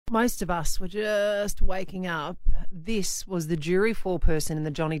Most of us were just waking up. This was the jury foreperson in the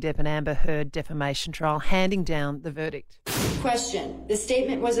Johnny Depp and Amber Heard defamation trial handing down the verdict. Question. The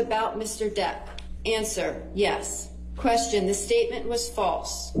statement was about Mr. Depp. Answer. Yes. Question. The statement was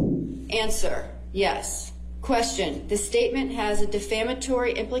false. Answer. Yes. Question. The statement has a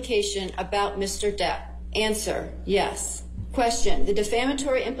defamatory implication about Mr. Depp. Answer. Yes. Question. The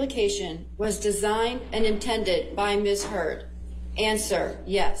defamatory implication was designed and intended by Ms. Heard. Answer.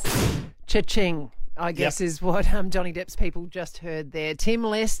 Yes. Cha-ching, I guess, is what Johnny Depp's people just heard there. Tim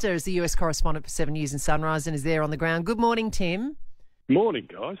Lester is the US correspondent for 7 News in Sunrise and is there on the ground. Good morning, Tim. Morning,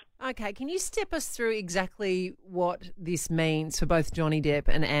 guys. Okay, can you step us through exactly what this means for both Johnny Depp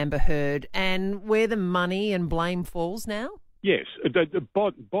and Amber Heard and where the money and blame falls now? Yes, the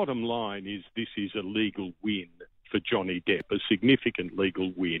bottom line is this is a legal win for Johnny Depp, a significant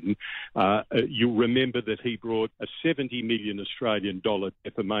legal win. You'll remember that he brought a 70 million Australian dollar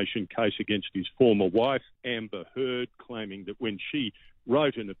defamation case against his former wife, Amber Heard, claiming that when she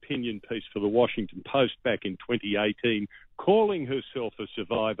wrote an opinion piece for the Washington Post back in 2018, calling herself a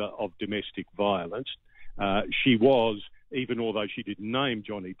survivor of domestic violence, she was, even although she didn't name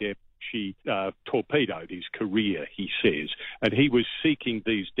Johnny Depp, she torpedoed his career, he says, and he was seeking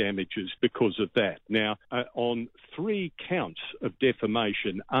these damages because of that. Now, on 3 counts of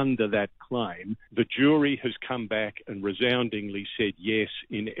defamation under that claim, the jury has come back and resoundingly said yes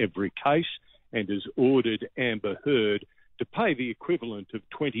in every case and has ordered Amber Heard to pay the equivalent of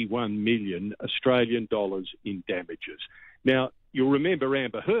 21 million Australian dollars in damages. Now, you'll remember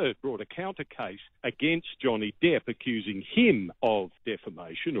Amber Heard brought a counter case against Johnny Depp accusing him of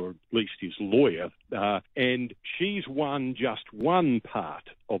defamation, or at least his lawyer, and she's won just one part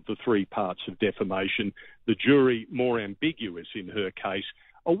of the 3 parts of defamation, the jury more ambiguous in her case,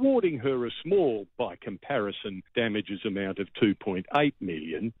 awarding her a small, by comparison, damages amount of 2.8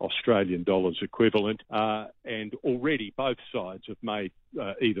 million Australian dollars equivalent, and already both sides have made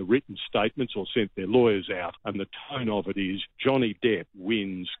either written statements or sent their lawyers out, and the tone of it is Johnny Depp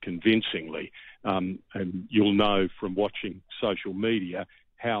wins convincingly. And you'll know from watching social media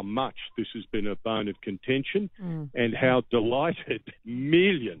how much this has been a bone of contention and how delighted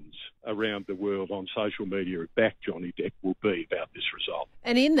millions around the world on social media who back Johnny Depp will be about this result.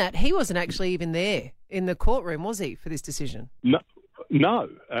 And in that, he wasn't actually even there in the courtroom, was he, for this decision? No.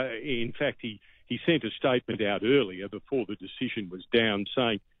 In fact, he sent a statement out earlier before the decision was down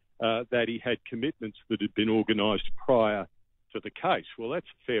saying that he had commitments that had been organised prior to the case. Well, that's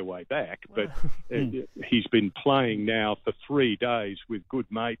a fair way back, but he's been playing now for 3 days with good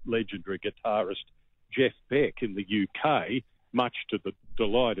mate, legendary guitarist Jeff Beck in the UK. Much to the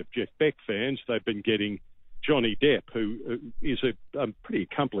delight of Jeff Beck fans, they've been getting Johnny Depp, who is a pretty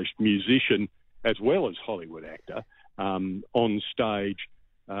accomplished musician as well as Hollywood actor, on stage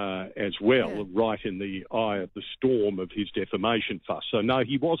as well, right in the eye of the storm of his defamation fuss. So, no,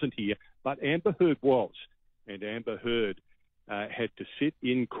 he wasn't here, but Amber Heard was, and Amber Heard had to sit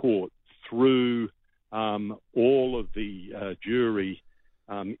in court through all of the jury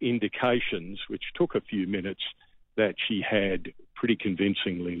indications, which took a few minutes, that she had pretty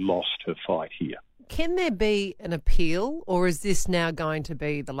convincingly lost her fight here. Can there be an appeal, or is this now going to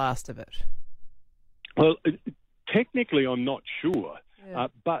be the last of it? Well, technically I'm not sure,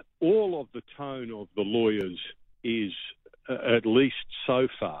 but all of the tone of the lawyers is, at least so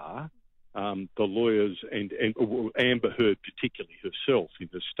far, the lawyers and Amber Heard particularly herself in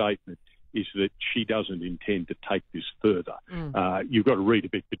the statement, is that she doesn't intend to take this further. You've got to read a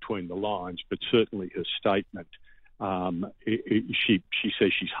bit between the lines, but certainly her statement, she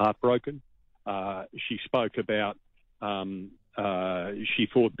says she's heartbroken. She spoke about she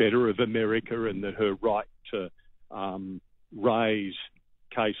thought better of America and that her right to raise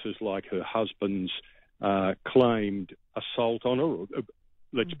cases like her husband's claimed assault on her.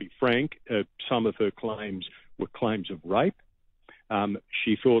 Let's be frank, some of her claims were claims of rape.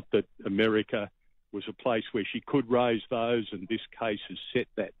 She thought that America was a place where she could raise those, and this case has set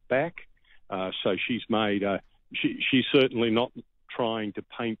that back. So she's made she's certainly not trying to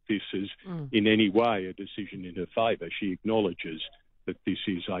paint this as in any way a decision in her favour. She acknowledges that this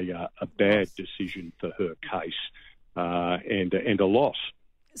is a bad decision for her case and a loss.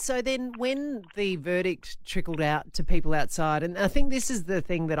 So then when the verdict trickled out to people outside, and I think this is the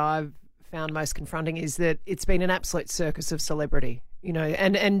thing that I've found most confronting, is that it's been an absolute circus of celebrity, you know,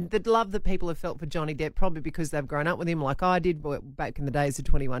 and the love that people have felt for Johnny Depp, probably because they've grown up with him like I did back in the days of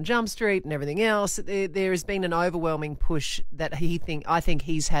 21 Jump Street and everything else. There has been an overwhelming push that I think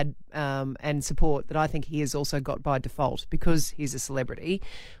he's had and support that I think he has also got by default because he's a celebrity.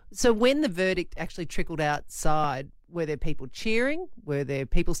 So when the verdict actually trickled outside, Were there people cheering? Were there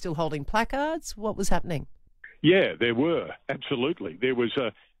people still holding placards? What was happening? Yeah, there were, absolutely. There was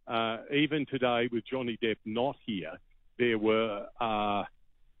even today with Johnny Depp not here, there were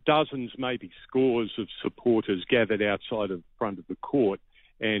dozens, maybe scores of supporters gathered outside of the front of the court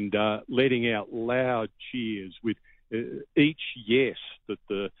and letting out loud cheers with each yes that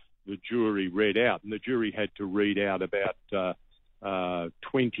the jury read out. And the jury had to read out about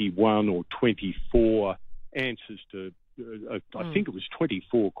 21 or 24 answers to, I think it was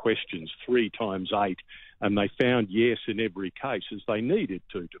 24 questions, 3 times 8, and they found yes in every case, as they needed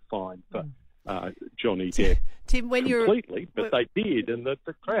to find for Johnny Depp. Tim, when completely, but they did, and the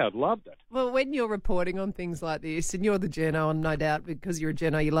crowd loved it. Well, when you're reporting on things like this, and you're the journo, and no doubt because you're a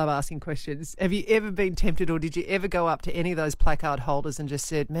journo, you love asking questions. Have you ever been tempted, or did you ever go up to any of those placard holders and just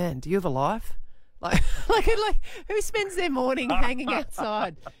said, "Man, do you have a life?" Like, who spends their morning hanging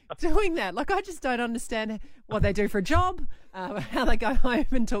outside doing that? Like, I just don't understand what they do for a job, how they go home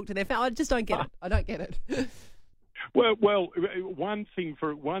and talk to their family. I just don't get it. I don't get it. Well, one thing for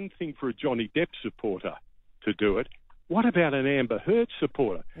a Johnny Depp supporter to do it. What about an Amber Heard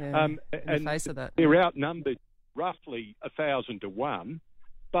supporter? Yeah, in the face of that, they're outnumbered roughly 1,000 to 1,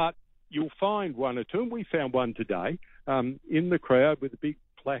 but you'll find one or two. And we found one today in the crowd with a big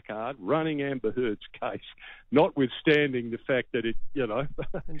placard running Amber Heard's case, notwithstanding the fact that it,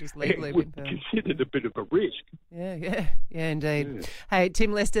 and just legally would be considered a bit of a risk. Yeah, indeed. Yeah. Hey,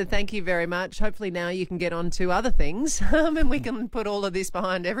 Tim Lester, thank you very much. Hopefully now you can get on to other things and we can put all of this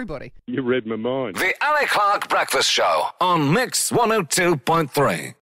behind everybody. You read my mind. The Ali Clark Breakfast Show on Mix 102.3.